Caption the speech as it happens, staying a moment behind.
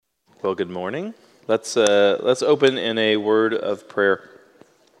Well, good morning. Let's open in a word of prayer.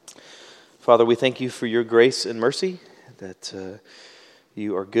 Father, we thank you for your grace and mercy, that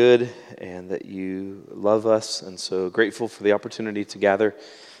you are good and that you love us, and so grateful for the opportunity to gather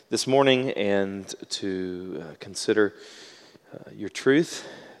this morning and to consider your truth,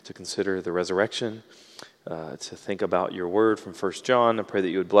 to consider the resurrection, to think about your word from 1 John. I pray that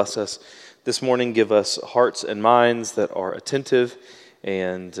you would bless us this morning, give us hearts and minds that are attentive,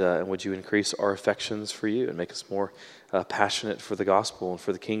 and would you increase our affections for you and make us more passionate for the gospel and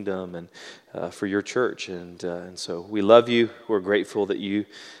for the kingdom and for your church. And so we love you. We're grateful that you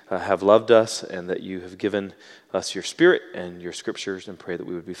have loved us and that you have given us your spirit and your scriptures, and pray that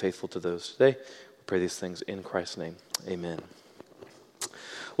we would be faithful to those today. We pray these things in Christ's name. Amen.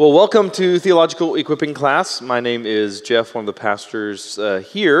 Well, welcome to Theological Equipping Class. My name is Jeff, one of the pastors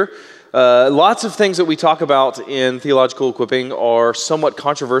here. Lots of things that we talk about in theological equipping are somewhat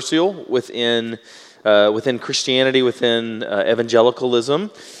controversial within Christianity, within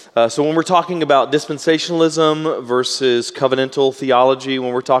evangelicalism. So when we're talking about dispensationalism versus covenantal theology,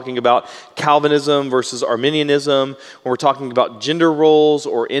 when we're talking about Calvinism versus Arminianism, when we're talking about gender roles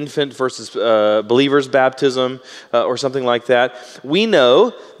or infant versus believers' baptism or something like that, we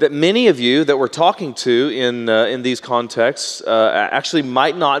know that many of you that we're talking to in these contexts actually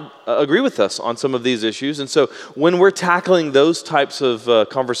might not agree with us on some of these issues. And so when we're tackling those types of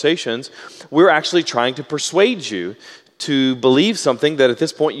conversations, we're actually trying to persuade you to believe something that at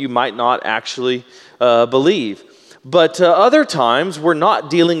this point you might not actually believe. But other times, we're not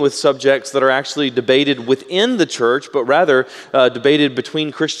dealing with subjects that are actually debated within the church, but rather debated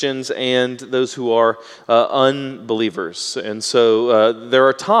between Christians and those who are unbelievers. And so there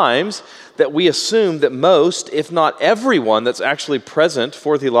are times that we assume that most, if not everyone, that's actually present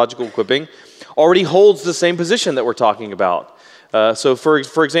for theological equipping already holds the same position that we're talking about. So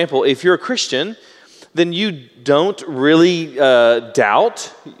for example, if you're a Christian, then you don't really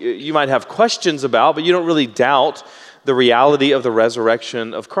doubt. You might have questions about, but you don't really doubt the reality of the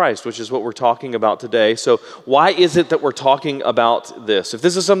resurrection of Christ, which is what we're talking about today. So why is it that we're talking about this? If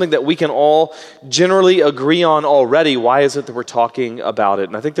this is something that we can all generally agree on already, why is it that we're talking about it?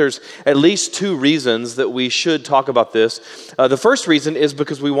 And I think there's at least two reasons that we should talk about this. The first reason is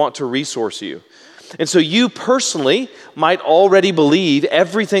because we want to resource you. And so you personally might already believe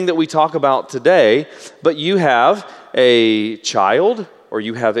everything that we talk about today, but you have a child, or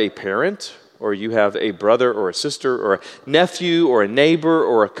you have a parent, or you have a brother or a sister or a nephew or a neighbor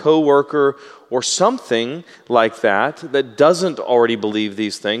or a coworker or something like that doesn't already believe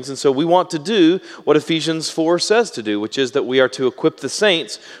these things. And so we want to do what Ephesians 4 says to do, which is that we are to equip the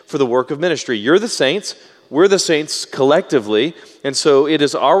saints for the work of ministry. You're the saints. We're the saints collectively, and so it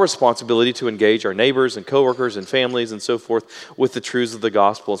is our responsibility to engage our neighbors and coworkers and families and so forth with the truths of the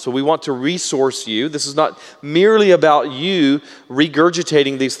gospel. So we want to resource you. This is not merely about you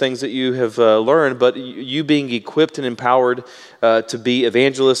regurgitating these things that you have learned, but you being equipped and empowered to be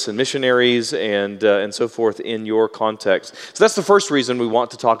evangelists and missionaries and so forth in your context. So that's the first reason we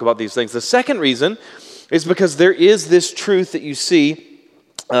want to talk about these things. The second reason is because there is this truth that you see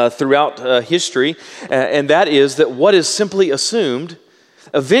throughout history, and that is that what is simply assumed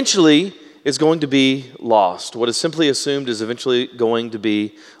eventually is going to be lost. What is simply assumed is eventually going to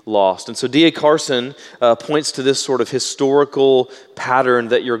be lost. And so D.A. Carson points to this sort of historical pattern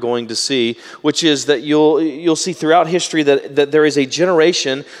that you're going to see, which is that you'll see throughout history that there is a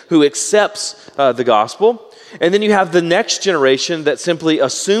generation who accepts the gospel, and then you have the next generation that simply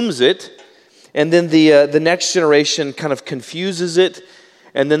assumes it, and then the next generation kind of confuses it.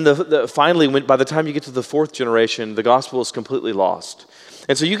 And then finally, by the time you get to the fourth generation, the gospel is completely lost.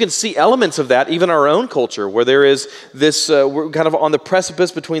 And so you can see elements of that even in our own culture, where there is this, we're kind of on the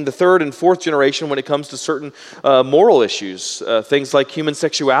precipice between the third and fourth generation when it comes to certain moral issues, things like human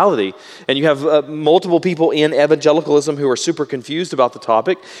sexuality. And you have multiple people in evangelicalism who are super confused about the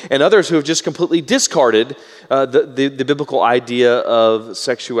topic, and others who have just completely discarded the biblical idea of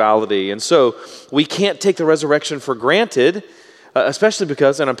sexuality. And so we can't take the resurrection for granted, especially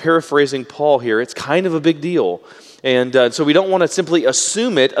because, and I'm paraphrasing Paul here, it's kind of a big deal. And so we don't want to simply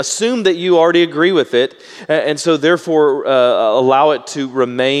assume that you already agree with it, and so therefore allow it to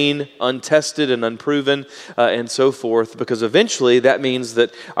remain untested and unproven and so forth, because eventually that means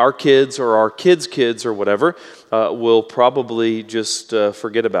that our kids or our kids' kids or whatever will probably just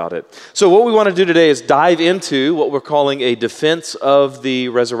forget about it. So what we want to do today is dive into what we're calling a defense of the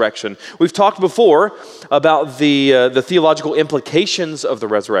resurrection. We've talked before about the theological implications of the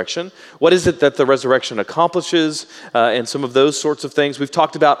resurrection. What is it that the resurrection accomplishes? and some of those sorts of things. We've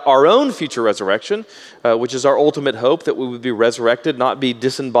talked about our own future resurrection, which is our ultimate hope, that we would be resurrected, not be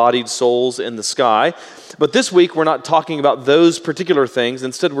disembodied souls in the sky. But this week, we're not talking about those particular things.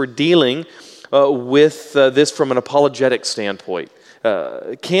 Instead, we're dealing with this from an apologetic standpoint.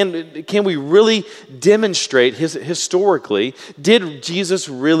 Can we really demonstrate historically, did Jesus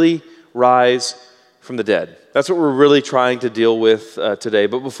really rise from the dead? That's what we're really trying to deal with today.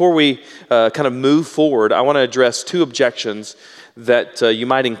 But before we kind of move forward, I want to address two objections that you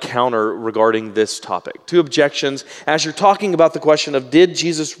might encounter regarding this topic. Two objections as you're talking about the question of, did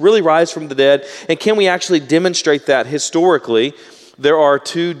Jesus really rise from the dead? And can we actually demonstrate that historically? There are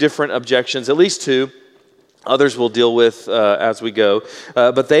two different objections, at least two. Others we'll deal with as we go.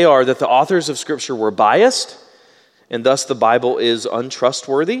 But they are that the authors of Scripture were biased, and thus the Bible is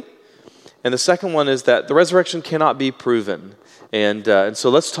untrustworthy. And the second one is that the resurrection cannot be proven. And so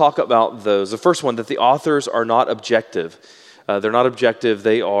let's talk about those. The first one, that the authors are not objective. They're not objective,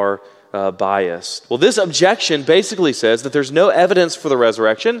 they are biased. Well, this objection basically says that there's no evidence for the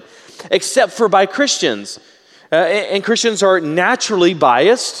resurrection except for by Christians. And Christians are naturally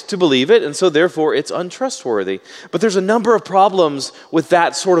biased to believe it, and so therefore it's untrustworthy. But there's a number of problems with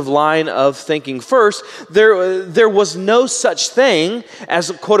that sort of line of thinking. First, there was no such thing as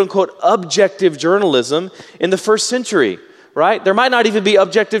quote-unquote objective journalism in the first century, right? There might not even be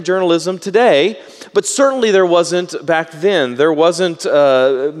objective journalism today, but certainly there wasn't back then. There wasn't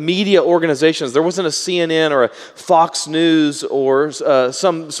media organizations. There wasn't a CNN or a Fox News or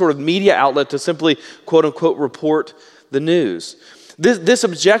some sort of media outlet to simply, quote-unquote, report the news. This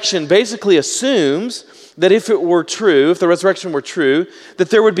objection basically assumes that if it were true, if the resurrection were true, that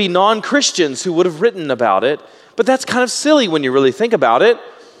there would be non-Christians who would have written about it. But that's kind of silly when you really think about it.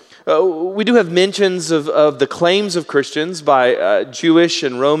 We do have mentions of the claims of Christians by Jewish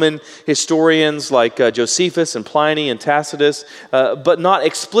and Roman historians like Josephus and Pliny and Tacitus, but not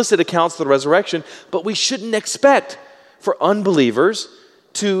explicit accounts of the resurrection. But we shouldn't expect for unbelievers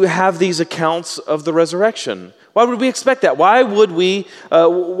to have these accounts of the resurrection. Why would we expect that? Why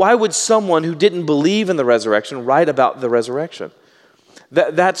would someone who didn't believe in the resurrection write about the resurrection?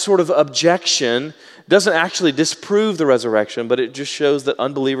 That sort of objection doesn't actually disprove the resurrection, but it just shows that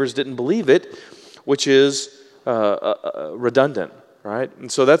unbelievers didn't believe it, which is redundant, right?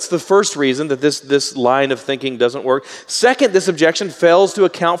 And so that's the first reason that this line of thinking doesn't work. Second, this objection fails to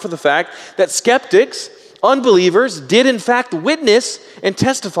account for the fact that skeptics, unbelievers, did in fact witness and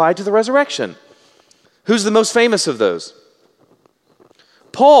testify to the resurrection. Who's the most famous of those?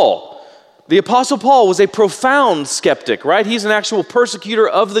 Paul. The Apostle Paul was a profound skeptic, right? He's an actual persecutor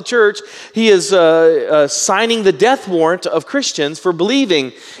of the church. He is signing the death warrant of Christians for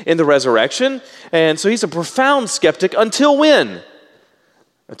believing in the resurrection. And so he's a profound skeptic until when?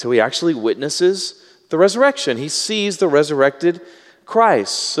 Until he actually witnesses the resurrection. He sees the resurrected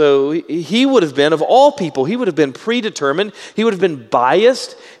Christ. So he would have been, of all people, he would have been predetermined. He would have been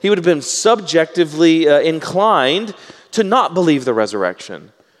biased. He would have been subjectively inclined to not believe the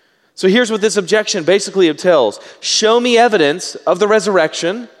resurrection. So here's what this objection basically entails. Show me evidence of the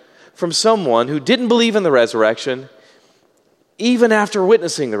resurrection from someone who didn't believe in the resurrection even after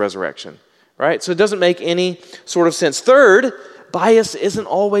witnessing the resurrection, right? So it doesn't make any sort of sense. Third, bias isn't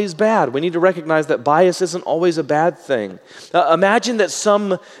always bad. We need to recognize that bias isn't always a bad thing. Imagine that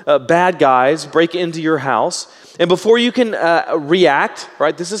some bad guys break into your house, and before you can react,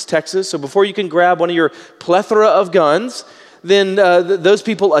 right? This is Texas, so before you can grab one of your plethora of guns, then those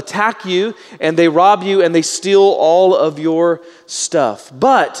people attack you, and they rob you, and they steal all of your stuff.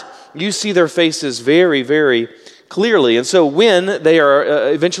 But you see their faces very, very clearly. And so when they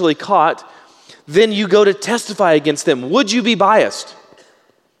are eventually caught, then you go to testify against them. Would you be biased?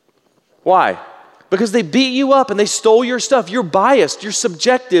 Why? Because they beat you up and they stole your stuff. You're biased. You're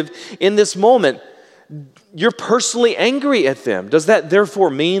subjective in this moment. You're personally angry at them. Does that therefore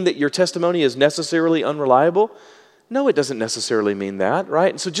mean that your testimony is necessarily unreliable? No, it doesn't necessarily mean that, right?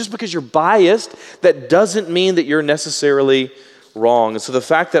 And so just because you're biased, that doesn't mean that you're necessarily wrong. And so the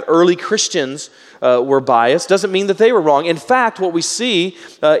fact that early Christians were biased doesn't mean that they were wrong. In fact, what we see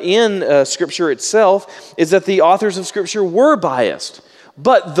in Scripture itself is that the authors of Scripture were biased.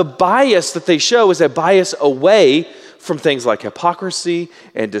 But the bias that they show is a bias away from things like hypocrisy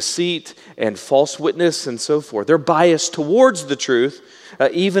and deceit and false witness and so forth. They're biased towards the truth,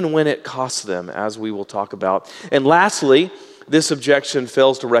 even when it costs them, as we will talk about. And lastly, this objection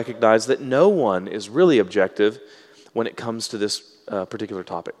fails to recognize that no one is really objective when it comes to this particular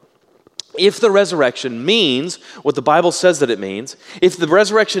topic. If the resurrection means what the Bible says that it means, if the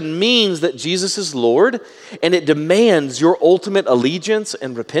resurrection means that Jesus is Lord and it demands your ultimate allegiance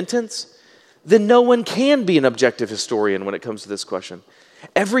and repentance, then no one can be an objective historian when it comes to this question.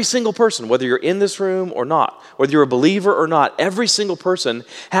 Every single person, whether you're in this room or not, whether you're a believer or not, every single person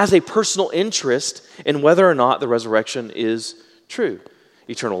has a personal interest in whether or not the resurrection is true.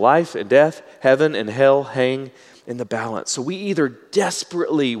 Eternal life and death, heaven and hell hang in the balance. So we either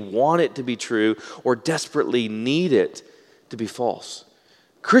desperately want it to be true or desperately need it to be false.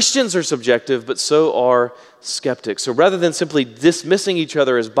 Christians are subjective, but so are skeptics. So rather than simply dismissing each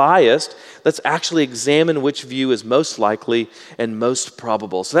other as biased, let's actually examine which view is most likely and most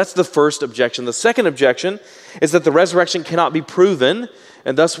probable. So that's the first objection. The second objection is that the resurrection cannot be proven,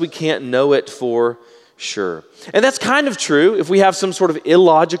 and thus we can't know it for sure. And that's kind of true if we have some sort of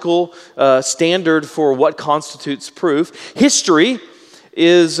illogical standard for what constitutes proof. History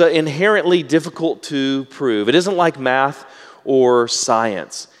is inherently difficult to prove. It isn't like math or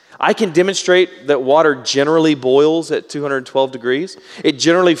science. I can demonstrate that water generally boils at 212 degrees. It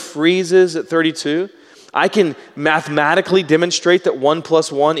generally freezes at 32. I can mathematically demonstrate that 1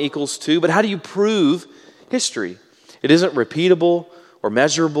 + 1 = 2, but how do you prove history? It isn't repeatable or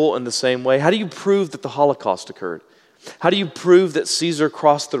measurable in the same way. How do you prove that the Holocaust occurred? How do you prove that Caesar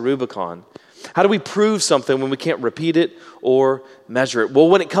crossed the Rubicon? How do we prove something when we can't repeat it or measure it? Well,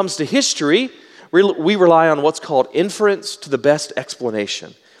 when it comes to history, we rely on what's called inference to the best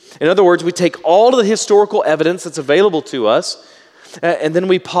explanation. In other words, we take all of the historical evidence that's available to us, and then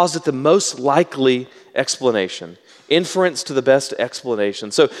we posit the most likely explanation. Inference to the best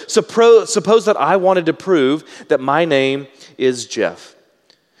explanation. So suppose that I wanted to prove that my name is Jeff.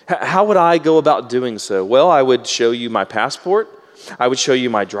 How would I go about doing so? Well, I would show you my passport. I would show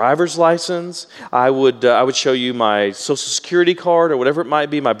you my driver's license. I would show you my Social Security card or whatever it might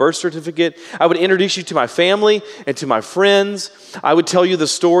be, my birth certificate. I would introduce you to my family and to my friends. I would tell you the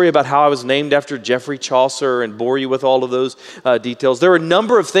story about how I was named after Geoffrey Chaucer and bore you with all of those details. There are a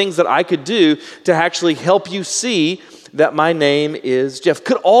number of things that I could do to actually help you see that my name is Jeff.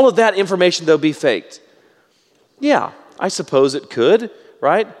 Could all of that information, though, be faked? Yeah, I suppose it could,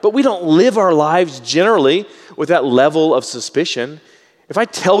 right? But we don't live our lives generally with that level of suspicion. If I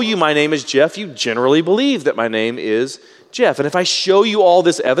tell you my name is Jeff, you generally believe that my name is Jeff. And if I show you all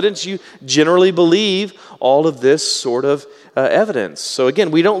this evidence, you generally believe all of this sort of evidence. So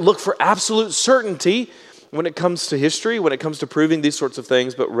again, we don't look for absolute certainty when it comes to history, when it comes to proving these sorts of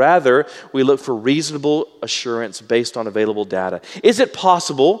things, but rather we look for reasonable assurance based on available data. Is it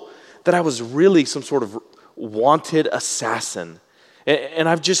possible that I was really some sort of wanted assassin? And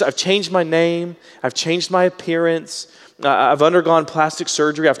I've changed my name, I've changed my appearance, I've undergone plastic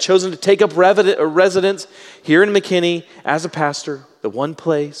surgery, I've chosen to take up residence here in McKinney as a pastor, the one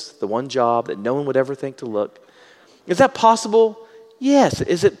place, the one job that no one would ever think to look. Is that possible? Yes.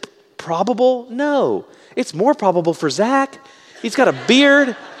 Is it probable? No. It's more probable for Zach. He's got a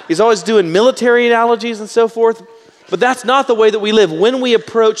beard, he's always doing military analogies and so forth. But that's not the way that we live. When we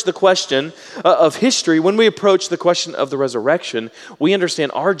approach the question of history, when we approach the question of the resurrection, we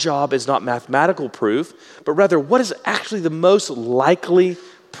understand our job is not mathematical proof, but rather what is actually the most likely,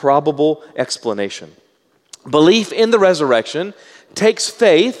 probable explanation. Belief in the resurrection takes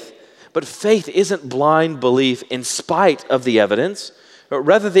faith, but faith isn't blind belief in spite of the evidence.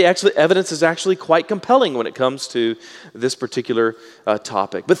 Rather, the evidence is actually quite compelling when it comes to this particular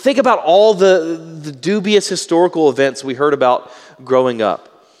topic. But think about all the dubious historical events we heard about growing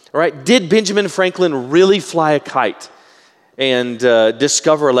up. All right, did Benjamin Franklin really fly a kite and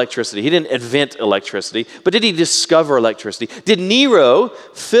discover electricity? He didn't invent electricity, but did he discover electricity? Did Nero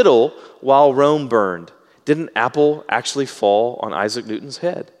fiddle while Rome burned? Did an apple actually fall on Isaac Newton's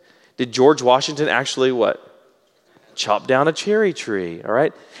head? Did George Washington actually what? Chop down a cherry tree, all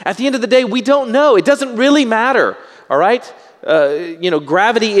right? At the end of the day, we don't know. It doesn't really matter, all right?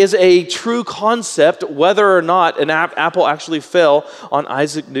 Gravity is a true concept whether or not an apple actually fell on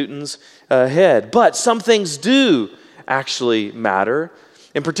Isaac Newton's head. But some things do actually matter.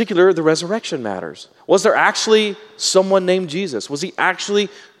 In particular, the resurrection matters. Was there actually someone named Jesus? Was he actually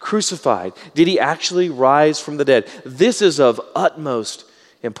crucified? Did he actually rise from the dead? This is of utmost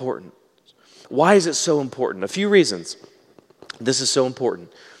importance. Why is it so important? A few reasons this is so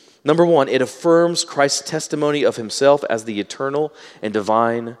important. Number one, it affirms Christ's testimony of himself as the eternal and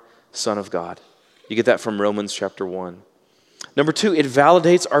divine Son of God. You get that from Romans chapter 1. Number two, it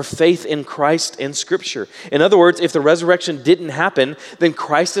validates our faith in Christ and Scripture. In other words, if the resurrection didn't happen, then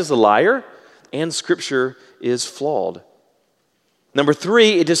Christ is a liar and Scripture is flawed. Number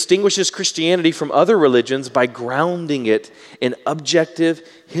three, it distinguishes Christianity from other religions by grounding it in objective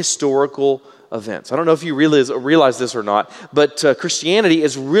historical events. I don't know if you realize this or not, but Christianity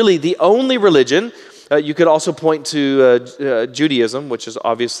is really the only religion You could also point to Judaism, which is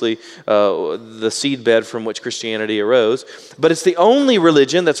obviously the seedbed from which Christianity arose. But it's the only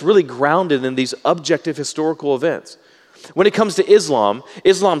religion that's really grounded in these objective historical events. When it comes to Islam,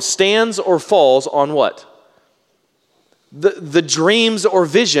 Islam stands or falls on what? The dreams or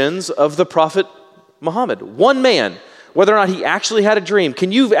visions of the Prophet Muhammad. One man, whether or not he actually had a dream.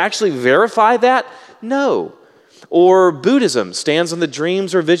 Can you actually verify that? No. Or Buddhism stands on the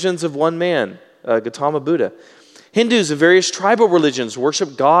dreams or visions of one man, Gautama Buddha. Hindus and various tribal religions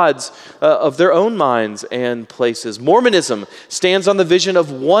worship gods of their own minds and places. Mormonism stands on the vision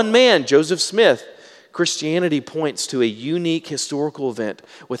of one man, Joseph Smith. Christianity points to a unique historical event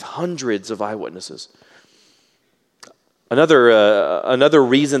with hundreds of eyewitnesses. Another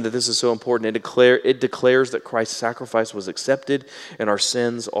reason that this is so important, it declares that Christ's sacrifice was accepted and our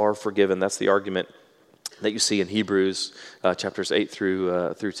sins are forgiven. That's the argument that you see in Hebrews chapters 8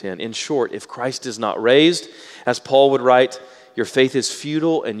 through 10. In short, if Christ is not raised, as Paul would write, your faith is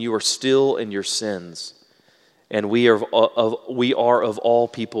futile and you are still in your sins. And we are of all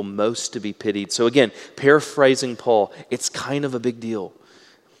people most to be pitied. So again, paraphrasing Paul, it's kind of a big deal.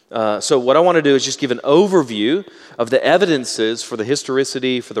 So what I want to do is just give an overview of the evidences for the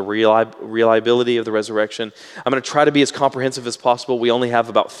historicity, for the reliability of the resurrection. I'm going to try to be as comprehensive as possible. We only have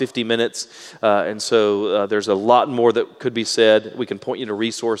about 50 minutes, and so there's a lot more that could be said. We can point you to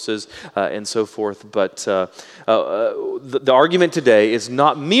resources and so forth. But the argument today is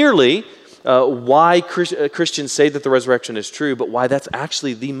not merely why Christians say that the resurrection is true, but why that's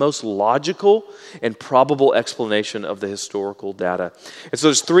actually the most logical and probable explanation of the historical data. And so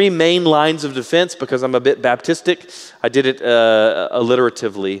there's three main lines of defense. Because I'm a bit Baptistic, I did it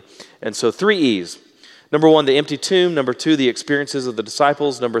alliteratively. And so 3 E's. Number 1, the empty tomb. Number 2, the experiences of the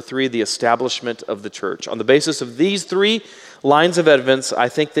disciples. Number 3, the establishment of the church. On the basis of these 3 lines of evidence, I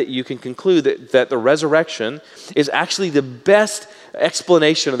think that you can conclude that the resurrection is actually the best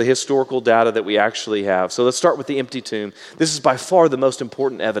explanation of the historical data that we actually have. So let's start with the empty tomb. This is by far the most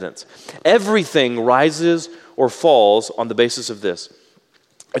important evidence. Everything rises or falls on the basis of this.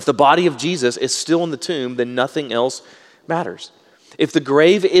 If the body of Jesus is still in the tomb, then nothing else matters. If the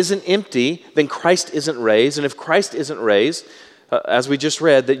grave isn't empty, then Christ isn't raised. And if Christ isn't raised, as we just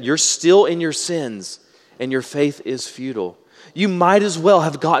read, that you're still in your sins and your faith is futile. You might as well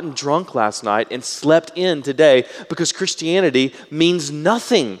have gotten drunk last night and slept in today, because Christianity means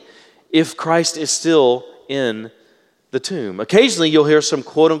nothing if Christ is still in the tomb. Occasionally you'll hear some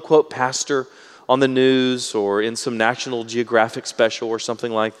quote-unquote pastor on the news or in some National Geographic special or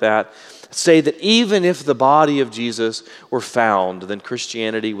something like that say that even if the body of Jesus were found, then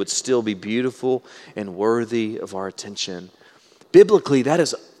Christianity would still be beautiful and worthy of our attention. Biblically, that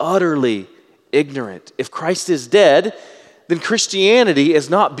is utterly ignorant. If Christ is dead, then Christianity is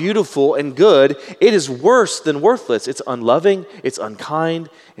not beautiful and good. It is worse than worthless. It's unloving, it's unkind,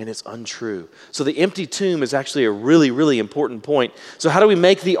 and it's untrue. So the empty tomb is actually a really, really important point. So how do we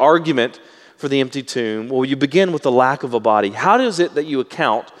make the argument for the empty tomb? Well, you begin with the lack of a body. How is it that you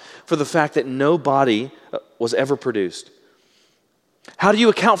account for the fact that no body was ever produced? How do you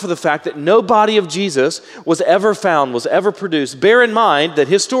account for the fact that no body of Jesus was ever found, was ever produced? Bear in mind that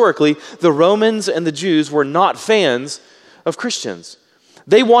historically, the Romans and the Jews were not fans of Christians.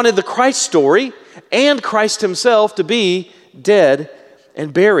 They wanted the Christ story and Christ himself to be dead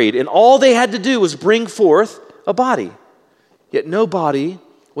and buried. And all they had to do was bring forth a body. Yet no body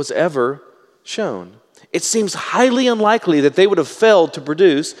was ever shown. It seems highly unlikely that they would have failed to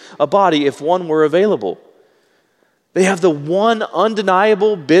produce a body if one were available. They have the one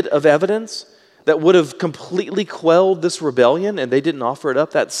undeniable bit of evidence that would have completely quelled this rebellion, and they didn't offer it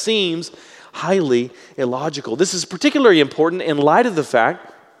up. That seems highly illogical. This is particularly important in light of the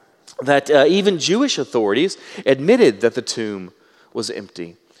fact that even Jewish authorities admitted that the tomb was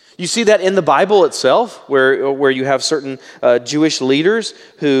empty. You see that in the Bible itself, where you have certain Jewish leaders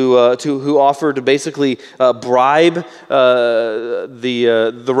who offer to basically bribe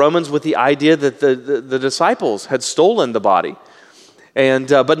the Romans with the idea that the disciples had stolen the body. And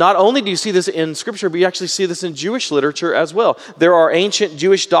but not only do you see this in Scripture, but you actually see this in Jewish literature as well. There are ancient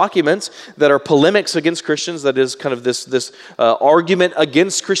Jewish documents that are polemics against Christians, that is kind of this argument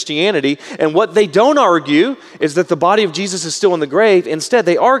against Christianity. And what they don't argue is that the body of Jesus is still in the grave. Instead,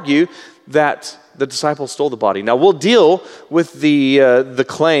 they argue that the disciples stole the body. Now, we'll deal with the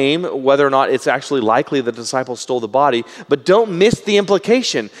claim, whether or not it's actually likely the disciples stole the body, but don't miss the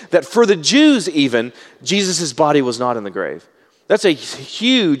implication that for the Jews even, Jesus' body was not in the grave. That's a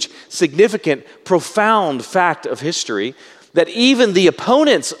huge, significant, profound fact of history that even the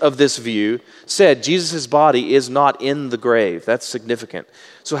opponents of this view said Jesus' body is not in the grave. That's significant.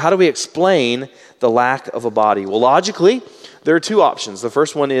 So how do we explain the lack of a body? Well, logically, there are two options. The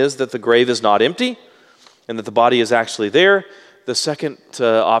first one is that the grave is not empty and that the body is actually there. The second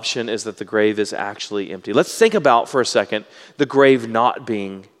option is that the grave is actually empty. Let's think about for a second the grave not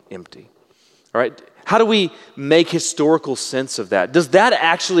being empty. All right? How do we make historical sense of that? Does that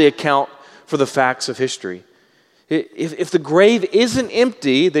actually account for the facts of history? If the grave isn't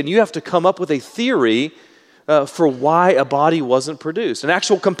empty, then you have to come up with a theory for why a body wasn't produced, an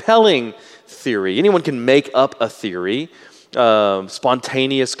actual compelling theory. Anyone can make up a theory,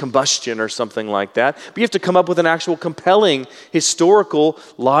 spontaneous combustion or something like that, but you have to come up with an actual compelling, historical,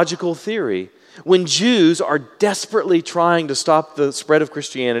 logical theory. When Jews are desperately trying to stop the spread of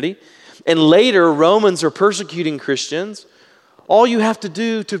Christianity, and later Romans are persecuting Christians, all you have to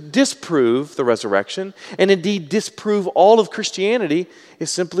do to disprove the resurrection, and indeed disprove all of Christianity, is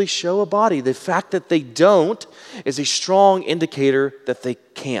simply show a body. The fact that they don't is a strong indicator that they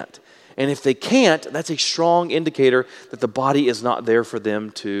can't. And if they can't, that's a strong indicator that the body is not there for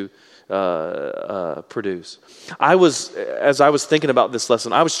them to produce. As I was thinking about this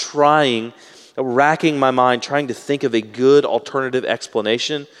lesson, I was racking my mind, trying to think of a good alternative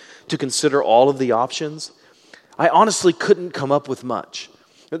explanation to consider all of the options. I honestly couldn't come up with much.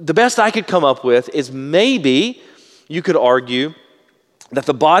 The best I could come up with is maybe you could argue that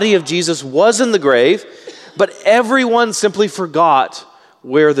the body of Jesus was in the grave, but everyone simply forgot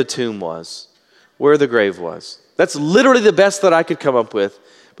where the tomb was, where the grave was. That's literally the best that I could come up with,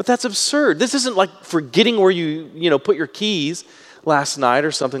 but that's absurd. This isn't like forgetting where you put your keys last night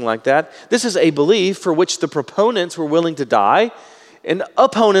or something like that. This is a belief for which the proponents were willing to die and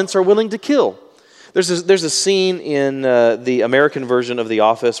opponents are willing to kill. There's a scene in the American version of The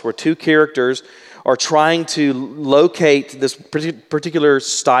Office where two characters are trying to locate this particular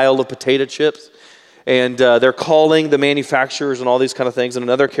style of potato chips, and they're calling the manufacturers and all these kind of things, and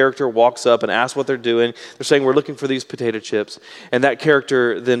another character walks up and asks what they're doing. They're saying, we're looking for these potato chips, and that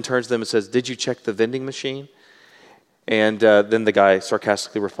character then turns to them and says, did you check the vending machine? And then the guy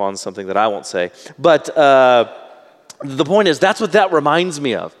sarcastically responds something that I won't say. But the point is, that's what that reminds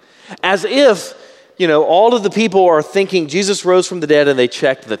me of. As if all of the people are thinking Jesus rose from the dead, and they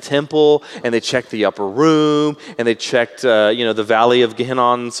checked the temple, and they checked the upper room, and they checked, the valley of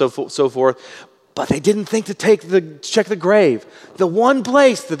Gehenna, and so forth. But they didn't think to check the grave, the one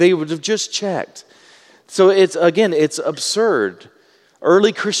place that they would have just checked. So it's absurd.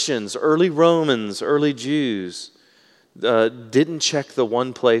 Early Christians, early Romans, early Jews didn't check the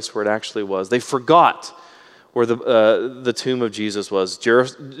one place where it actually was. They forgot where the tomb of Jesus was.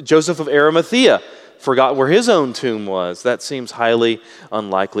 Joseph of Arimathea forgot where his own tomb was. That seems highly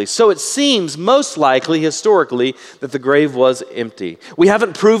unlikely. So it seems most likely, historically, that the grave was empty. We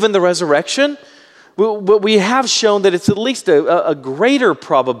haven't proven the resurrection, but we have shown that it's at least a greater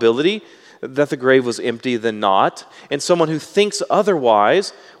probability that the grave was empty than not. And someone who thinks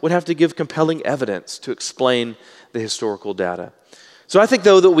otherwise would have to give compelling evidence to explain the historical data. So I think,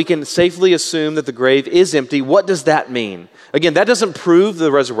 though, that we can safely assume that the grave is empty. What does that mean? Again, that doesn't prove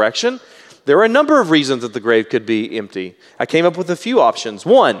the resurrection. There are a number of reasons that the grave could be empty. I came up with a few options.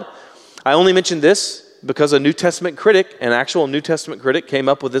 One, I only mentioned this because an actual New Testament critic came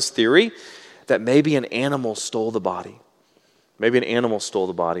up with this theory that maybe an animal stole the body. Maybe an animal stole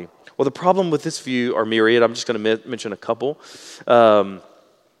the body. Well, the problem with this view are myriad. I'm just going to mention a couple.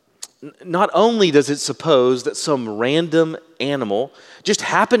 Not only does it suppose that some random animal just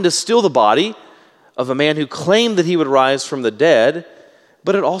happened to steal the body of a man who claimed that he would rise from the dead,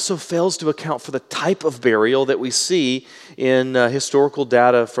 but it also fails to account for the type of burial that we see in historical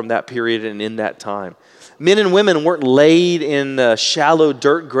data from that period and in that time. Men and women weren't laid in shallow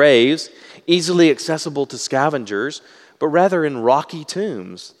dirt graves, easily accessible to scavengers, but rather in rocky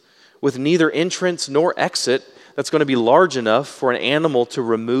tombs with neither entrance nor exit that's going to be large enough for an animal to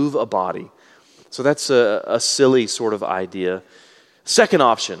remove a body. So that's a silly sort of idea. Second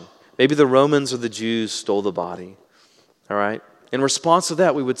option, maybe the Romans or the Jews stole the body. All right? In response to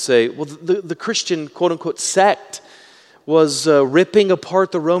that, we would say, well, the Christian, quote-unquote, sect was ripping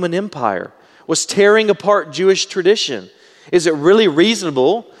apart the Roman Empire, was tearing apart Jewish tradition. Is it really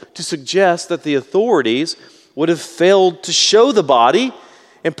reasonable to suggest that the authorities would have failed to show the body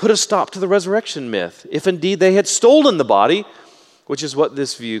and put a stop to the resurrection myth, if indeed they had stolen the body, which is what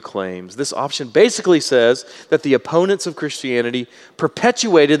this view claims? This option basically says that the opponents of Christianity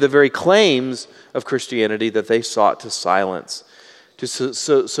perpetuated the very claims of Christianity that they sought to silence. To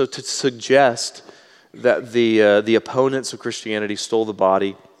suggest that the opponents of Christianity stole the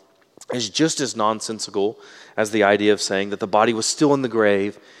body is just as nonsensical as the idea of saying that the body was still in the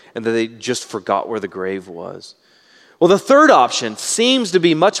grave and that they just forgot where the grave was. Well, the third option seems to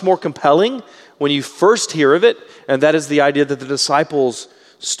be much more compelling when you first hear of it, and that is the idea that the disciples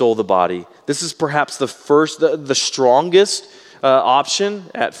stole the body. This is perhaps the strongest option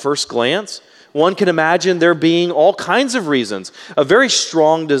at first glance. One can imagine there being all kinds of reasons, a very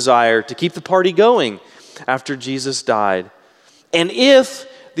strong desire to keep the party going after Jesus died. And if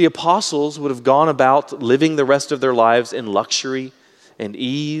the apostles would have gone about living the rest of their lives in luxury and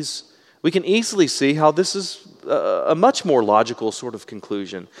ease, we can easily see how this is a much more logical sort of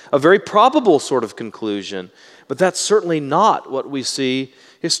conclusion, a very probable sort of conclusion. But that's certainly not what we see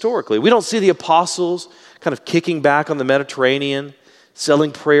historically. We don't see the apostles kind of kicking back on the Mediterranean,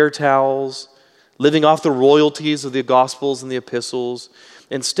 selling prayer towels, living off the royalties of the Gospels and the epistles.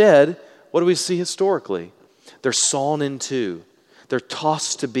 Instead, what do we see historically? They're sawn in two. They're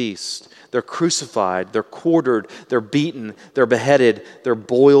tossed to beasts. They're crucified. They're quartered. They're beaten. They're beheaded. They're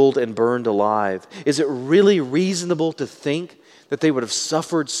boiled and burned alive. Is it really reasonable to think that they would have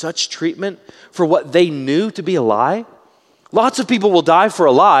suffered such treatment for what they knew to be a lie? Lots of people will die for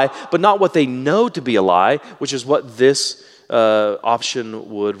a lie, but not what they know to be a lie, which is what this option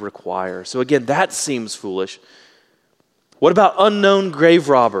would require. So again, that seems foolish. What about unknown grave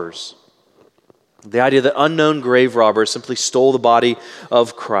robbers? The idea that unknown grave robbers simply stole the body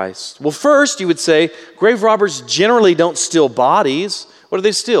of Christ. Well, first, you would say grave robbers generally don't steal bodies. What do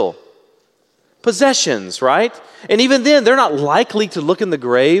they steal? Possessions, right? And even then, they're not likely to look in the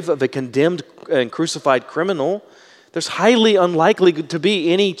grave of a condemned and crucified criminal. There's highly unlikely to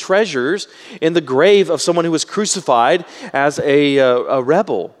be any treasures in the grave of someone who was crucified as a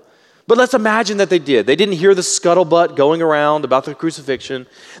rebel. But let's imagine that they did. They didn't hear the scuttlebutt going around about the crucifixion.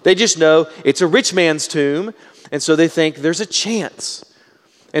 They just know it's a rich man's tomb, and so they think there's a chance.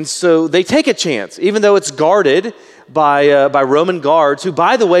 And so they take a chance, even though it's guarded by Roman guards, who,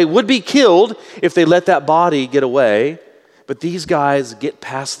 by the way, would be killed if they let that body get away. But these guys get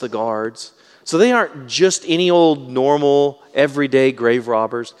past the guards. So they aren't just any old, normal, everyday grave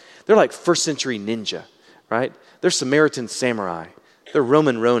robbers. They're like first century ninja, right? They're Samaritan samurai. They're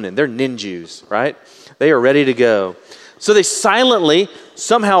Roman Ronin. They're ninjas, right? They are ready to go. So they silently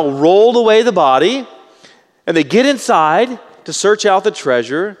somehow rolled away the body, and they get inside to search out the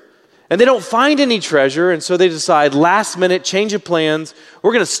treasure, and they don't find any treasure, and so they decide, last minute, change of plans,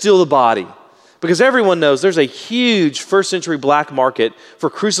 we're going to steal the body. Because everyone knows there's a huge first century black market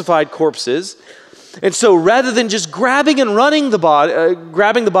for crucified corpses. And so rather than just grabbing the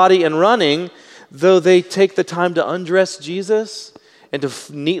body and running, though they take the time to undress Jesus and to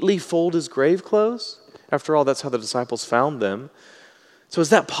neatly fold his grave clothes. After all, that's how the disciples found them. So is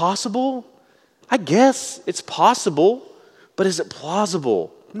that possible? I guess it's possible, but is it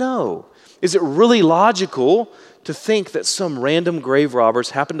plausible? No. Is it really logical to think that some random grave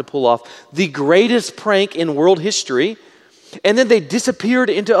robbers happened to pull off the greatest prank in world history, and then they disappeared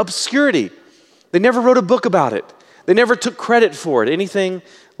into obscurity? They never wrote a book about it. They never took credit for it, anything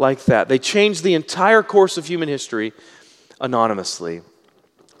like that. They changed the entire course of human history anonymously.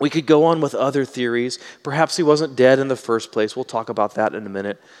 We could go on with other theories. Perhaps he wasn't dead in the first place. We'll talk about that in a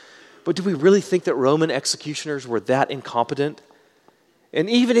minute. But do we really think that Roman executioners were that incompetent? And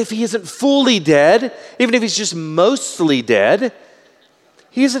even if he isn't fully dead, even if he's just mostly dead,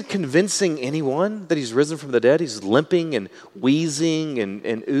 he isn't convincing anyone that he's risen from the dead. He's limping and wheezing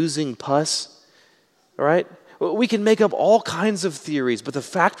and oozing pus. All right? We can make up all kinds of theories, but the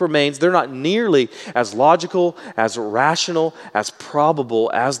fact remains they're not nearly as logical, as rational, as probable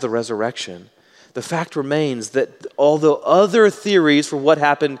as the resurrection. The fact remains that although other theories for what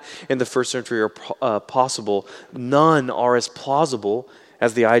happened in the first century are possible, none are as plausible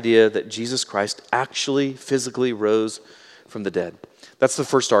as the idea that Jesus Christ actually physically rose from the dead. That's the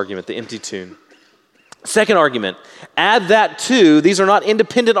first argument, the empty tomb. Second argument, add that to, these are not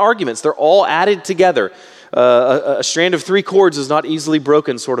independent arguments, they're all added together. A strand of three chords is not easily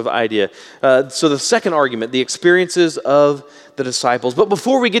broken sort of idea. So the second argument, the experiences of the disciples. But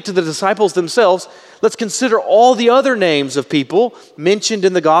before we get to the disciples themselves, let's consider all the other names of people mentioned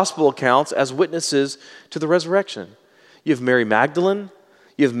in the gospel accounts as witnesses to the resurrection. You have Mary Magdalene.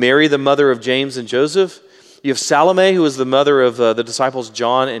 You have Mary, the mother of James and Joseph. You have Salome, who was the mother of the disciples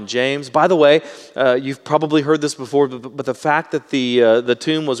John and James. By the way, you've probably heard this before, but the fact that the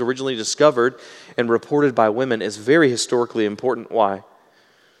tomb was originally discovered and reported by women is very historically important. Why?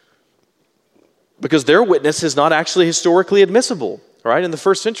 Because their witness is not actually historically admissible. Right? In the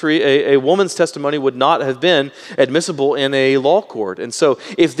first century, a woman's testimony would not have been admissible in a law court. And so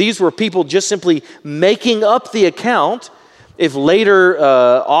if these were people just simply making up the account, if later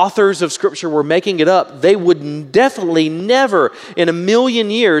authors of Scripture were making it up, they would definitely never in a million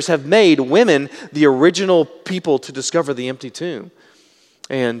years have made women the original people to discover the empty tomb.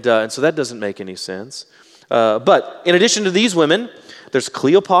 And so that doesn't make any sense. But in addition to these women, there's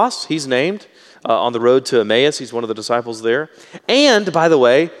Cleopas, he's named, on the road to Emmaus. He's one of the disciples there. And, by the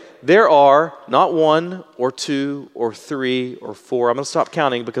way, there are not 1 or 2 or 3 or 4. I'm going to stop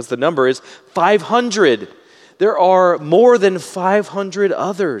counting because the number is 500. There are more than 500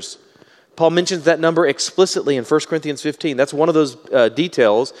 others. Paul mentions that number explicitly in 1 Corinthians 15. That's one of those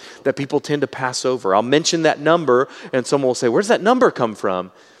details that people tend to pass over. I'll mention that number, and someone will say, where does that number come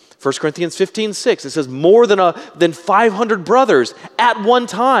from? 1 Corinthians 15:6. It says more than 500 brothers at one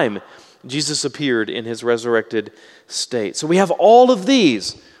time Jesus appeared in his resurrected state. So we have all of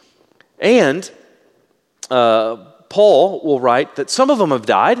these. And Paul will write that some of them have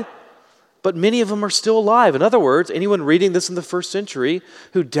died, but many of them are still alive. In other words, anyone reading this in the first century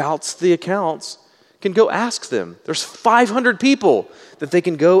who doubts the accounts can go ask them. There's 500 people that they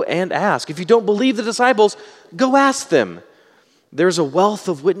can go and ask. If you don't believe the disciples, go ask them. There's a wealth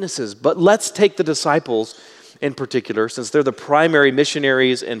of witnesses, but let's take the disciples in particular, since they're the primary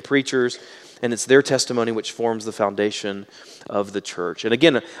missionaries and preachers, and it's their testimony which forms the foundation of the church. And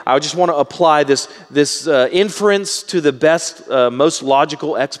again, I just want to apply this inference to the best, most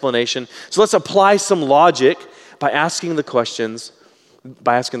logical explanation. So let's apply some logic by asking the question,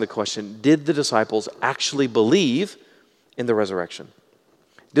 did the disciples actually believe in the resurrection?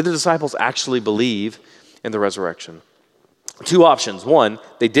 Did the disciples actually believe in the resurrection? Two options. One,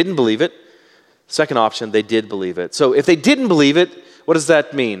 they didn't believe it. Second option, they did believe it. So if they didn't believe it, what does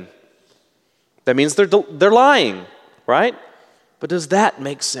that mean? That means they're lying, right? But does that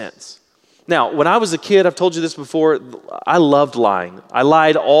make sense? Now, when I was a kid, I've told you this before, I loved lying. I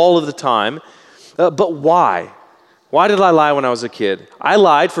lied all of the time. But why? Why did I lie when I was a kid? I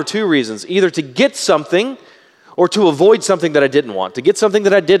lied for two reasons. Either to get something or to avoid something that I didn't want. To get something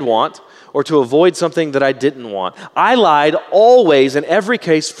that I did want or to avoid something that I didn't want. I lied always in every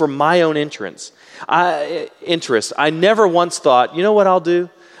case for my own interest. I never once thought, you know what I'll do?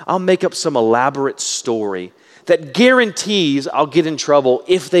 I'll make up some elaborate story that guarantees I'll get in trouble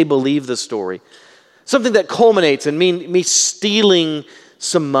if they believe the story. Something that culminates in me stealing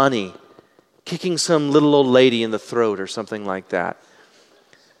some money, kicking some little old lady in the throat or something like that.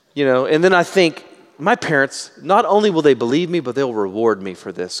 You know, and then I think, my parents, not only will they believe me, but they'll reward me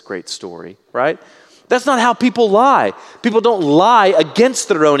for this great story, right? That's not how people lie. People don't lie against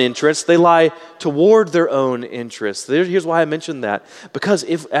their own interests. They lie toward their own interests. Here's why I mentioned that. Because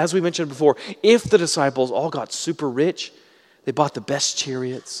as we mentioned before, if the disciples all got super rich, they bought the best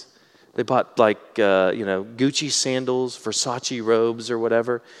chariots. They bought Gucci sandals, Versace robes or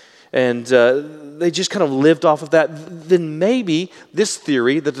whatever. And they just kind of lived off of that. Then maybe this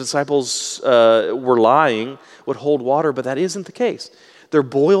theory, the disciples were lying, would hold water, but that isn't the case. They're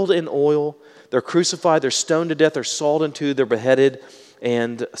boiled in oil, they're crucified, they're stoned to death, they're sawed in two, they're beheaded,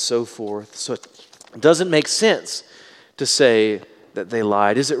 and so forth. So it doesn't make sense to say that they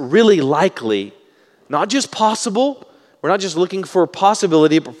lied. Is it really likely, not just possible, we're not just looking for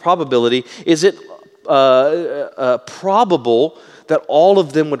possibility, but probability, is it probable that all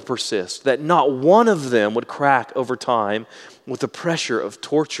of them would persist, that not one of them would crack over time with the pressure of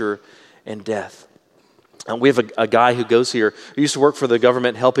torture and death? And we have a guy who goes here, who used to work for the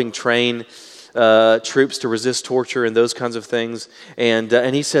government helping train troops to resist torture and those kinds of things. And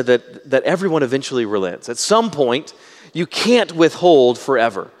he said that everyone eventually relents. At some point, you can't withhold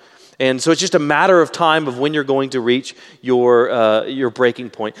forever. And so it's just a matter of time of when you're going to reach your breaking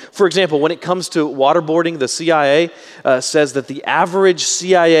point. For example, when it comes to waterboarding, the CIA says that the average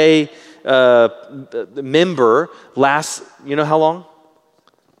CIA member lasts, you know how long?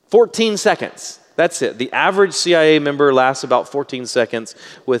 14 seconds. That's it. The average CIA member lasts about 14 seconds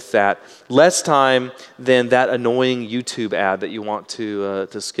with that. Less time than that annoying YouTube ad that you want to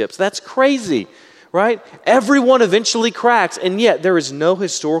skip. So that's crazy. Right? Everyone eventually cracks, and yet there is no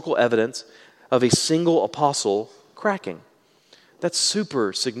historical evidence of a single apostle cracking. That's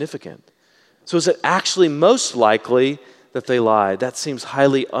super significant. So is it actually most likely that they lied? That seems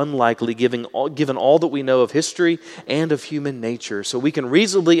highly unlikely given all that we know of history and of human nature. So we can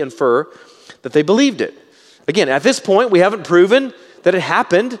reasonably infer that they believed it. Again, at this point, we haven't proven that it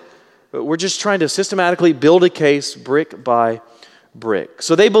happened, but we're just trying to systematically build a case brick by brick.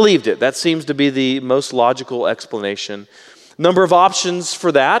 So they believed it. That seems to be the most logical explanation. Number of options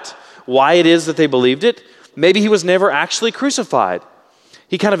for that, why it is that they believed it. Maybe he was never actually crucified.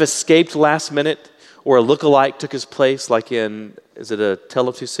 He kind of escaped last minute, or a lookalike took his place, like in, is it a Tale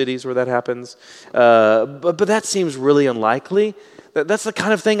of Two Cities where that happens? But that seems really unlikely. That's the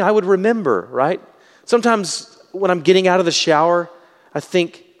kind of thing I would remember, right? Sometimes when I'm getting out of the shower, I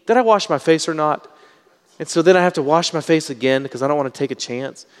think, did I wash my face or not? And so then I have to wash my face again because I don't want to take a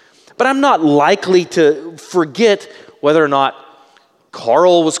chance. But I'm not likely to forget whether or not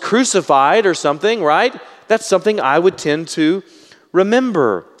Carl was crucified or something, right? That's something I would tend to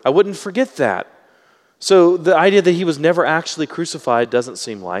remember. I wouldn't forget that. So the idea that he was never actually crucified doesn't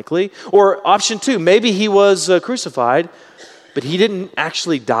seem likely. Or option two, maybe he was crucified, but he didn't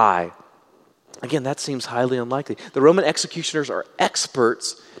actually die. Again, that seems highly unlikely. The Roman executioners are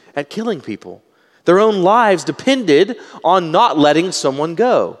experts at killing people. Their own lives depended on not letting someone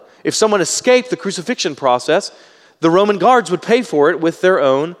go. If someone escaped the crucifixion process, the Roman guards would pay for it with their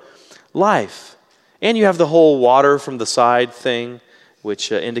own life. And you have the whole water from the side thing,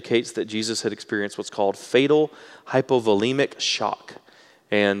 which indicates that Jesus had experienced what's called fatal hypovolemic shock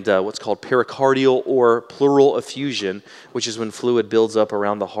and what's called pericardial or pleural effusion, which is when fluid builds up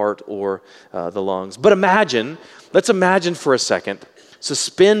around the heart or the lungs. But let's imagine for a second,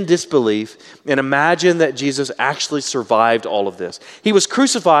 suspend disbelief, and imagine that Jesus actually survived all of this. He was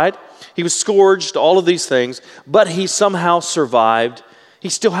crucified, he was scourged, all of these things, but he somehow survived. He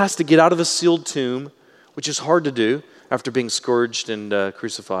still has to get out of a sealed tomb, which is hard to do after being scourged and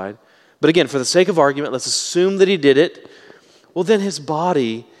crucified. But again, for the sake of argument, let's assume that he did it. Well, then his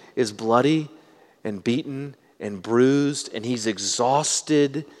body is bloody and beaten and bruised, and he's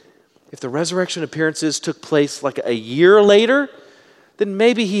exhausted. If the resurrection appearances took place like a year later, then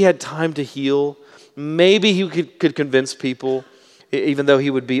maybe he had time to heal. Maybe he could convince people, even though he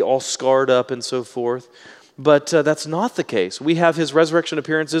would be all scarred up and so forth. But that's not the case. We have his resurrection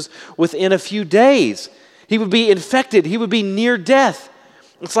appearances within a few days. He would be infected. He would be near death.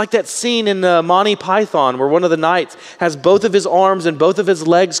 It's like that scene in Monty Python where one of the knights has both of his arms and both of his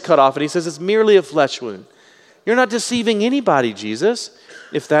legs cut off, and he says it's merely a flesh wound. You're not deceiving anybody, Jesus,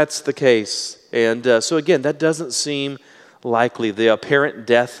 if that's the case. And so again, that doesn't seem likely. The apparent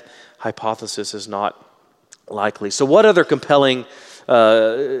death hypothesis is not likely. So what other compelling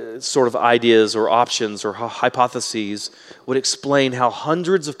sort of ideas or options or hypotheses would explain how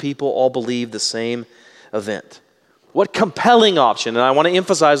hundreds of people all believe the same event? What compelling option? And I want to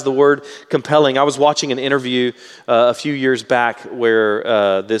emphasize the word compelling. I was watching an interview a few years back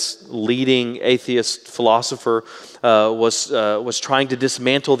where this leading atheist philosopher was trying to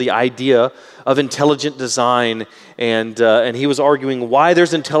dismantle the idea of intelligent design, and he was arguing why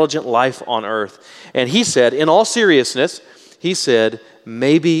there's intelligent life on Earth. And he said, in all seriousness,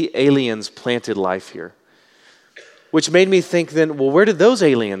 maybe aliens planted life here. Which made me think then, well, where did those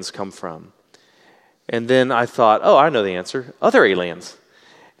aliens come from? And then I thought, oh, I know the answer. Other aliens.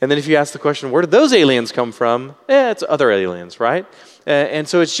 And then if you ask the question, where did those aliens come from? It's other aliens, right? And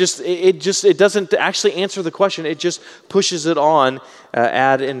so it doesn't actually answer the question. It just pushes it on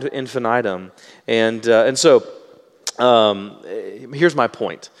ad infinitum. And so here's my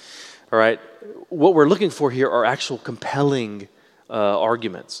point. All right, what we're looking for here are actual compelling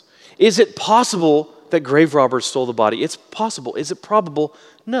arguments. Is it possible that grave robbers stole the body? It's possible. Is it probable?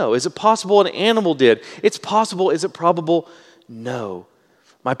 No. Is it possible an animal did? It's possible. Is it probable? No.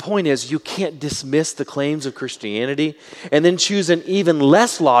 My point is, you can't dismiss the claims of Christianity and then choose an even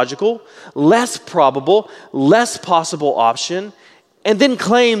less logical, less probable, less possible option, and then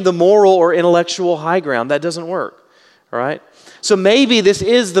claim the moral or intellectual high ground. That doesn't work. All right? So maybe this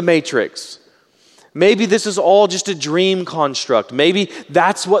is the Matrix. Maybe this is all just a dream construct. Maybe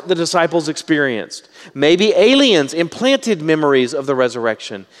that's what the disciples experienced. Maybe aliens implanted memories of the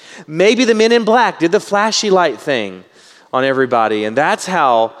resurrection. Maybe the men in black did the flashy light thing on everybody, and that's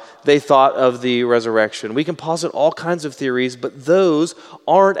how they thought of the resurrection. We can posit all kinds of theories, but those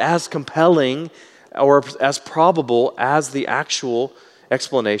aren't as compelling or as probable as the actual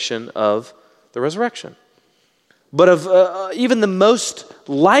explanation of the resurrection. But of even the most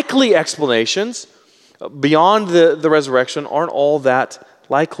likely explanations beyond the resurrection aren't all that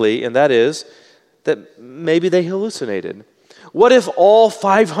likely, and that is that maybe they hallucinated. What if all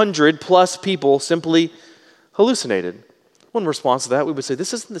 500 plus people simply hallucinated? Well, in response to that, we would say,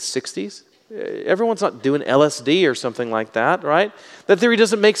 this isn't the 60s. Everyone's not doing LSD or something like that, right? That theory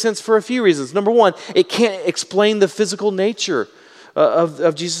doesn't make sense for a few reasons. Number one, it can't explain the physical nature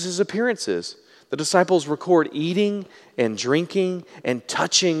of Jesus' appearances. The disciples record eating and drinking and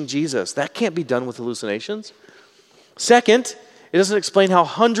touching Jesus. That can't be done with hallucinations. Second, it doesn't explain how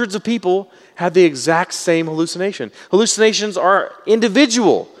hundreds of people had the exact same hallucination. Hallucinations are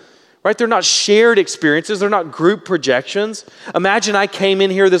individual. right? They're not shared experiences. They're not group projections. Imagine I came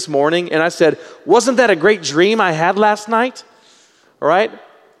in here this morning and I said, wasn't that a great dream I had last night? All right?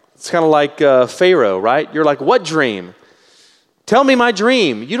 It's kind of like Pharaoh, right? You're like, what dream? Tell me my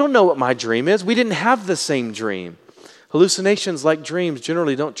dream. You don't know what my dream is. We didn't have the same dream. Hallucinations, like dreams,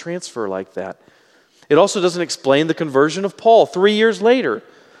 generally don't transfer like that. It also doesn't explain the conversion of Paul 3 years later.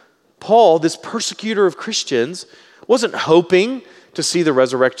 Paul, this persecutor of Christians, wasn't hoping to see the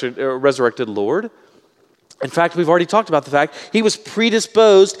resurrected Lord. In fact, we've already talked about the fact he was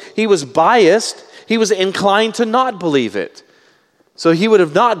predisposed, he was biased, he was inclined to not believe it. So he would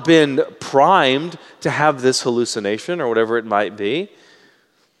have not been primed to have this hallucination or whatever it might be.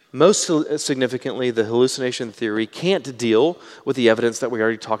 Most significantly, the hallucination theory can't deal with the evidence that we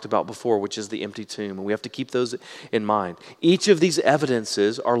already talked about before, which is the empty tomb, and we have to keep those in mind. Each of these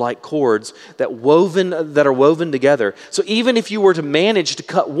evidences are like cords that are woven together. So even if you were to manage to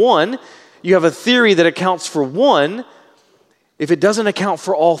cut one, you have a theory that accounts for one. If it doesn't account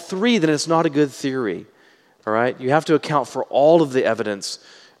for all three, then it's not a good theory. All right? You have to account for all of the evidence,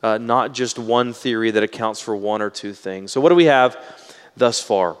 not just one theory that accounts for one or two things. So what do we have thus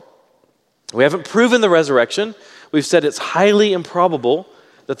far? We haven't proven the resurrection. We've said it's highly improbable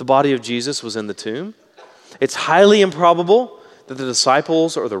that the body of Jesus was in the tomb. It's highly improbable that the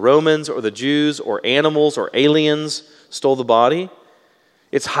disciples or the Romans or the Jews or animals or aliens stole the body.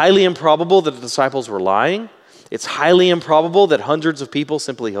 It's highly improbable that the disciples were lying. It's highly improbable that hundreds of people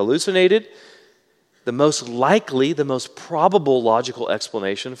simply hallucinated. The most likely, the most probable logical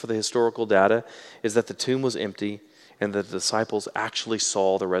explanation for the historical data is that the tomb was empty and that the disciples actually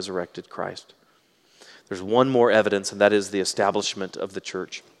saw the resurrected Christ. There's one more evidence, and that is the establishment of the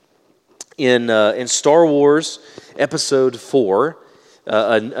church. In Star Wars Episode 4,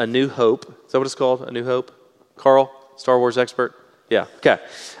 A New Hope, is that what it's called? A New Hope? Carl, Star Wars expert? Yeah, okay.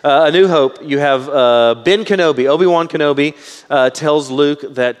 A New Hope, you have Ben Kenobi, Obi-Wan Kenobi, tells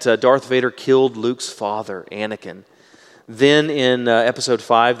Luke that Darth Vader killed Luke's father, Anakin. Then in Episode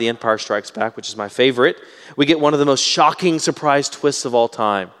 5, The Empire Strikes Back, which is my favorite, we get one of the most shocking surprise twists of all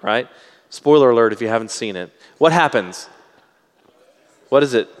time, right? Spoiler alert if you haven't seen it. What happens? What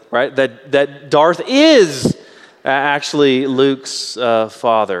is it, right? That Darth is actually Luke's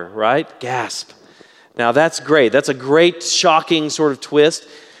father, right? Gasp. Now that's great. That's a great, shocking sort of twist.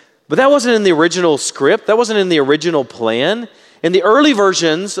 But that wasn't in the original script. That wasn't in the original plan. In the early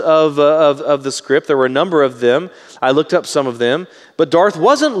versions of the script, there were a number of them. I looked up some of them. But Darth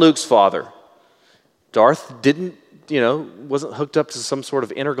wasn't Luke's father. Darth wasn't hooked up to some sort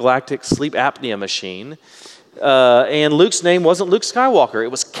of intergalactic sleep apnea machine. And Luke's name wasn't Luke Skywalker. It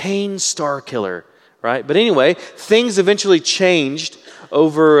was Kane Starkiller, right? But anyway, things eventually changed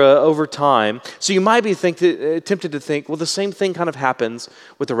over time. So you might be tempted to think, well, the same thing kind of happens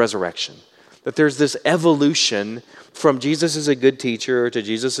with the resurrection. That there's this evolution from Jesus is a good teacher to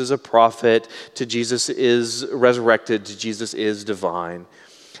Jesus is a prophet to Jesus is resurrected to Jesus is divine.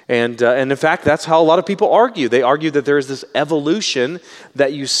 And in fact, that's how a lot of people argue. They argue that there is this evolution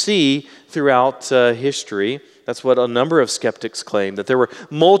that you see throughout history. That's what a number of skeptics claim, that there were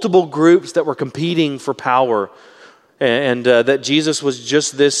multiple groups that were competing for power. And that Jesus was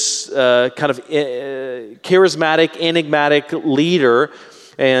just this kind of charismatic, enigmatic leader.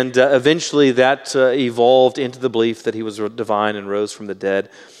 And eventually that evolved into the belief that he was divine and rose from the dead.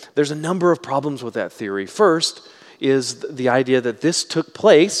 There's a number of problems with that theory. First is the idea that this took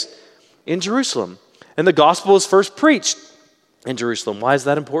place in Jerusalem. And the gospel was first preached in Jerusalem. Why is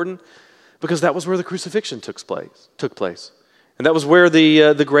that important? Because that was where the crucifixion took place. And that was where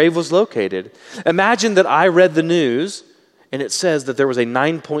the grave was located. Imagine that I read the news and it says that there was a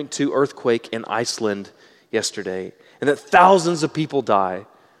 9.2 earthquake in Iceland yesterday and that thousands of people died.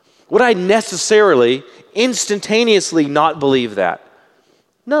 Would I necessarily, instantaneously not believe that?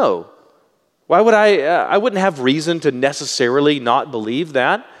 No. Why would I wouldn't have reason to necessarily not believe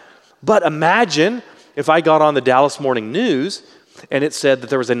that. But imagine if I got on the Dallas Morning News and it said that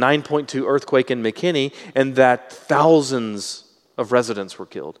there was a 9.2 earthquake in McKinney and that thousands of residents were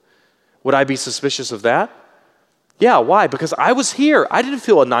killed. Would I be suspicious of that? Yeah, why? Because I was here. I didn't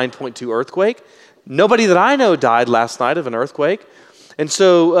feel a 9.2 earthquake. Nobody that I know died last night of an earthquake. And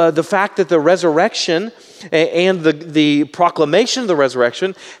so the fact that the resurrection and the proclamation of the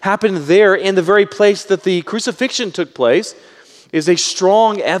resurrection happened there in the very place that the crucifixion took place is a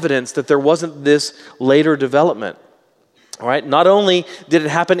strong evidence that there wasn't this later development. All right. Not only did it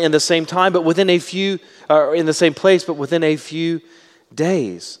happen in the same time, but within a few, in the same place, but within a few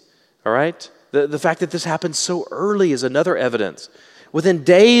days. All right. The fact that this happened so early is another evidence. Within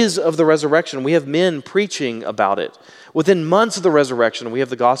days of the resurrection, we have men preaching about it. Within months of the resurrection, we have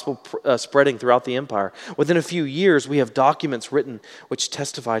the gospel spreading throughout the empire. Within a few years, we have documents written which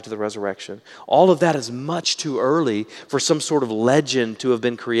testify to the resurrection. All of that is much too early for some sort of legend to have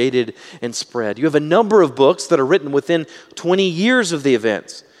been created and spread. You have a number of books that are written within 20 years of the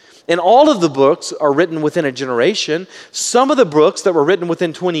events. And all of the books are written within a generation. Some of the books that were written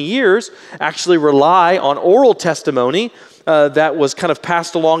within 20 years actually rely on oral testimony that was kind of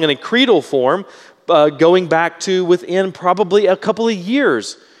passed along in a creedal form, going back to within probably a couple of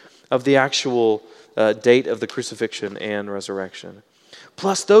years of the actual date of the crucifixion and resurrection.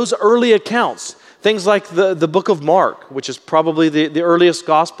 Plus those early accounts, things like the book of Mark, which is probably the earliest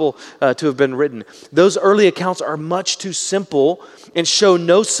gospel to have been written. Those early accounts are much too simple and show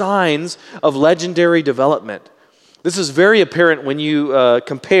no signs of legendary development. This is very apparent when you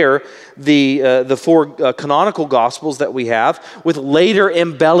compare the four canonical gospels that we have with later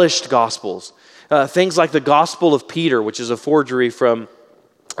embellished gospels. Things like the Gospel of Peter, which is a forgery from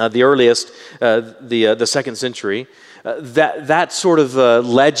the earliest, the second century. That sort of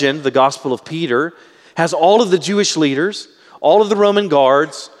legend, the Gospel of Peter, has all of the Jewish leaders, all of the Roman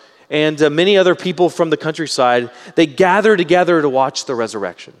guards, and many other people from the countryside. They gather together to watch the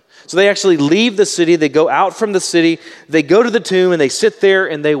resurrection. So they actually leave the city, they go out from the city, they go to the tomb, and they sit there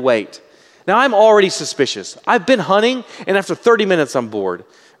and they wait. Now, I'm already suspicious. I've been hunting, and after 30 minutes, I'm bored,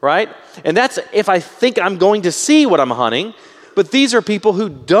 right? And that's if I think I'm going to see what I'm hunting, but these are people who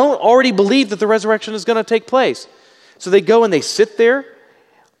don't already believe that the resurrection is going to take place. So they go and they sit there.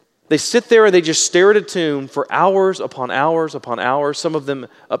 They sit there and they just stare at a tomb for hours upon hours upon hours, some of them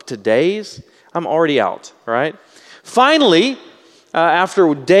up to days. I'm already out, right? Finally,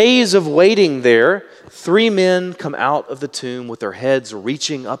 after days of waiting there, 3 men come out of the tomb with their heads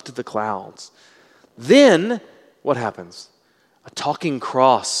reaching up to the clouds. Then, what happens? A talking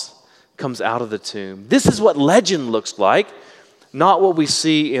cross comes out of the tomb. This is what legend looks like, not what we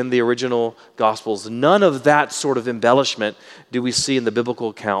see in the original Gospels. None of that sort of embellishment do we see in the biblical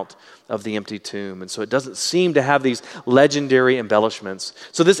account of the empty tomb. And so it doesn't seem to have these legendary embellishments.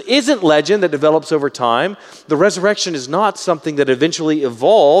 So this isn't legend that develops over time. The resurrection is not something that eventually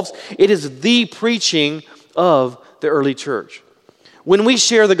evolves. It is the preaching of the early church. When we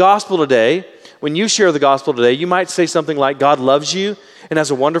share the gospel today, when you share the gospel today, you might say something like, God loves you and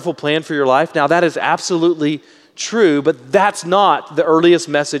has a wonderful plan for your life. Now that is absolutely true, but that's not the earliest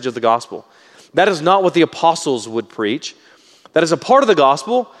message of the gospel. That is not what the apostles would preach. That is a part of the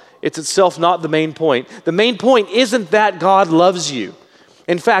gospel. It's itself not the main point. The main point isn't that God loves you.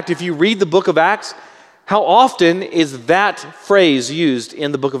 In fact, if you read the book of Acts, how often is that phrase used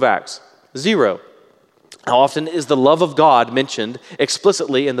in the book of Acts? 0. How often is the love of God mentioned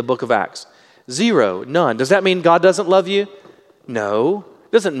explicitly in the book of Acts? 0, none. Does that mean God doesn't love you? No.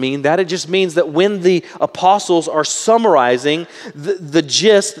 Doesn't mean that. It just means that when the apostles are summarizing the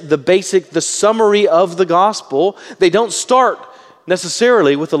gist, the basic, the summary of the gospel, they don't start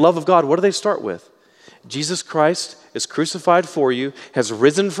necessarily with the love of God. What do they start with? Jesus Christ is crucified for you, has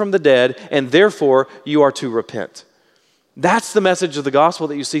risen from the dead, and therefore you are to repent. That's the message of the gospel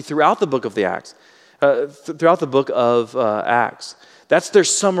that you see throughout the book of the Acts. Acts. That's their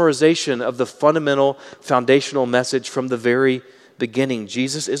summarization of the fundamental, foundational message from the very beginning.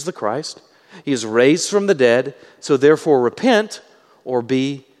 Jesus is the Christ. He is raised from the dead, so therefore repent or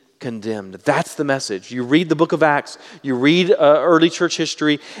be condemned. That's the message. You read the book of Acts, you read early church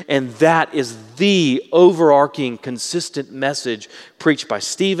history, and that is the overarching, consistent message preached by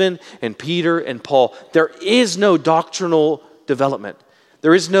Stephen and Peter and Paul. There is no doctrinal development.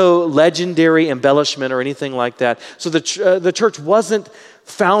 There is no legendary embellishment or anything like that. So the church wasn't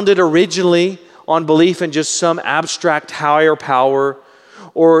founded originally on belief in just some abstract higher power,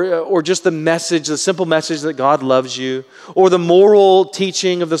 or just the message, the simple message that God loves you, or the moral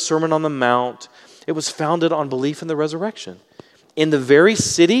teaching of the Sermon on the Mount. It was founded on belief in the resurrection. In the very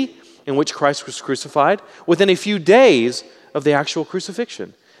city in which Christ was crucified, within a few days of the actual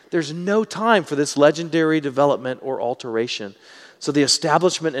crucifixion. There's no time for this legendary development or alteration. So the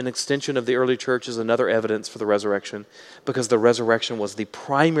establishment and extension of the early church is another evidence for the resurrection, because the resurrection was the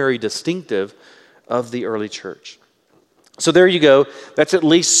primary distinctive of the early church. So there you go. That's at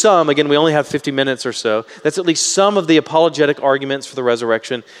least some, again, we only have 50 minutes or so. That's at least some of the apologetic arguments for the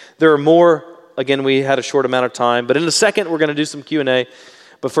resurrection. There are more. Again, we had a short amount of time, but in a second we're going to do some Q&A.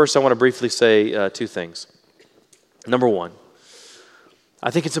 But first I want to briefly say 2 things. Number 1,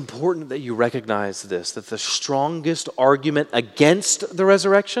 I think it's important that you recognize this, that the strongest argument against the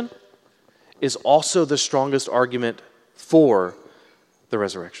resurrection is also the strongest argument for the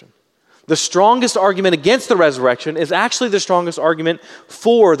resurrection. The strongest argument against the resurrection is actually the strongest argument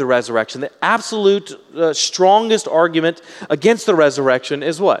for the resurrection. The absolute strongest argument against the resurrection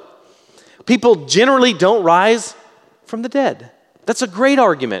is what? People generally don't rise from the dead. That's a great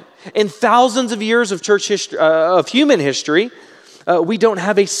argument. In thousands of years of church history, of human history, we don't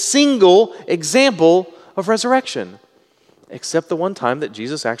have a single example of resurrection, except the one time that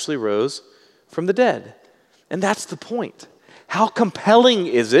Jesus actually rose from the dead. And that's the point. How compelling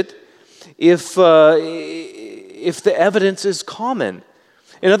is it if the evidence is common?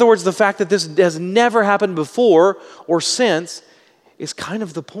 In other words, the fact that this has never happened before or since is kind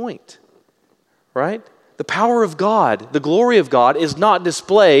of the point, right? The power of God, the glory of God is not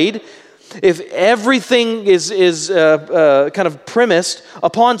displayed if everything is kind of premised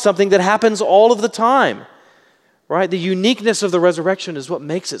upon something that happens all of the time, right? The uniqueness of the resurrection is what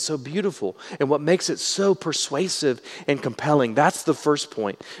makes it so beautiful and what makes it so persuasive and compelling. That's the first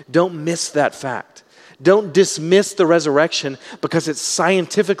point. Don't miss that fact. Don't dismiss the resurrection because it's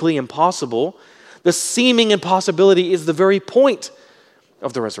scientifically impossible. The seeming impossibility is the very point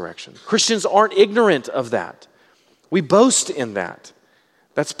of the resurrection. Christians aren't ignorant of that. We boast in that.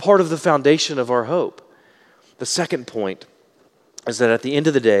 That's part of the foundation of our hope. The second point is that at the end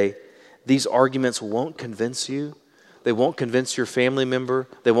of the day, these arguments won't convince you. They won't convince your family member.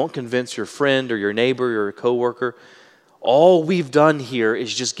 They won't convince your friend or your neighbor or your coworker. All we've done here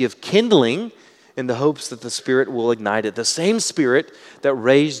is just give kindling in the hopes that the Spirit will ignite it. The same Spirit that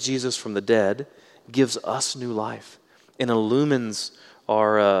raised Jesus from the dead gives us new life and illumines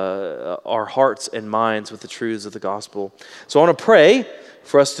our hearts and minds with the truths of the gospel. So I want to pray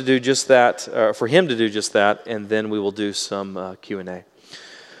for us to do just that, for him to do just that, and then we will do some Q&A.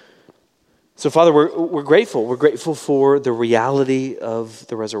 So Father, we're grateful. We're grateful for the reality of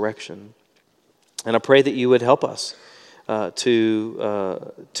the resurrection. And I pray that you would help us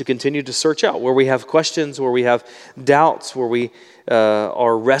to continue to search out where we have questions, where we have doubts, where we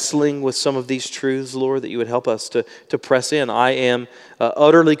are wrestling with some of these truths, Lord, that you would help us to press in. I am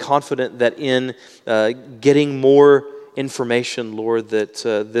utterly confident that in getting more information, Lord, that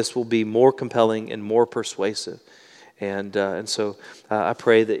this will be more compelling and more persuasive. And so I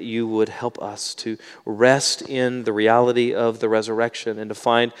pray that you would help us to rest in the reality of the resurrection and to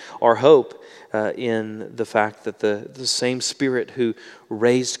find our hope in the fact that the same Spirit who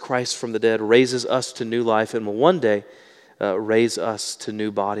raised Christ from the dead raises us to new life and will one day raise us to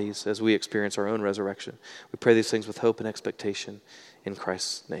new bodies as we experience our own resurrection. We pray these things with hope and expectation in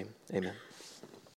Christ's name. Amen.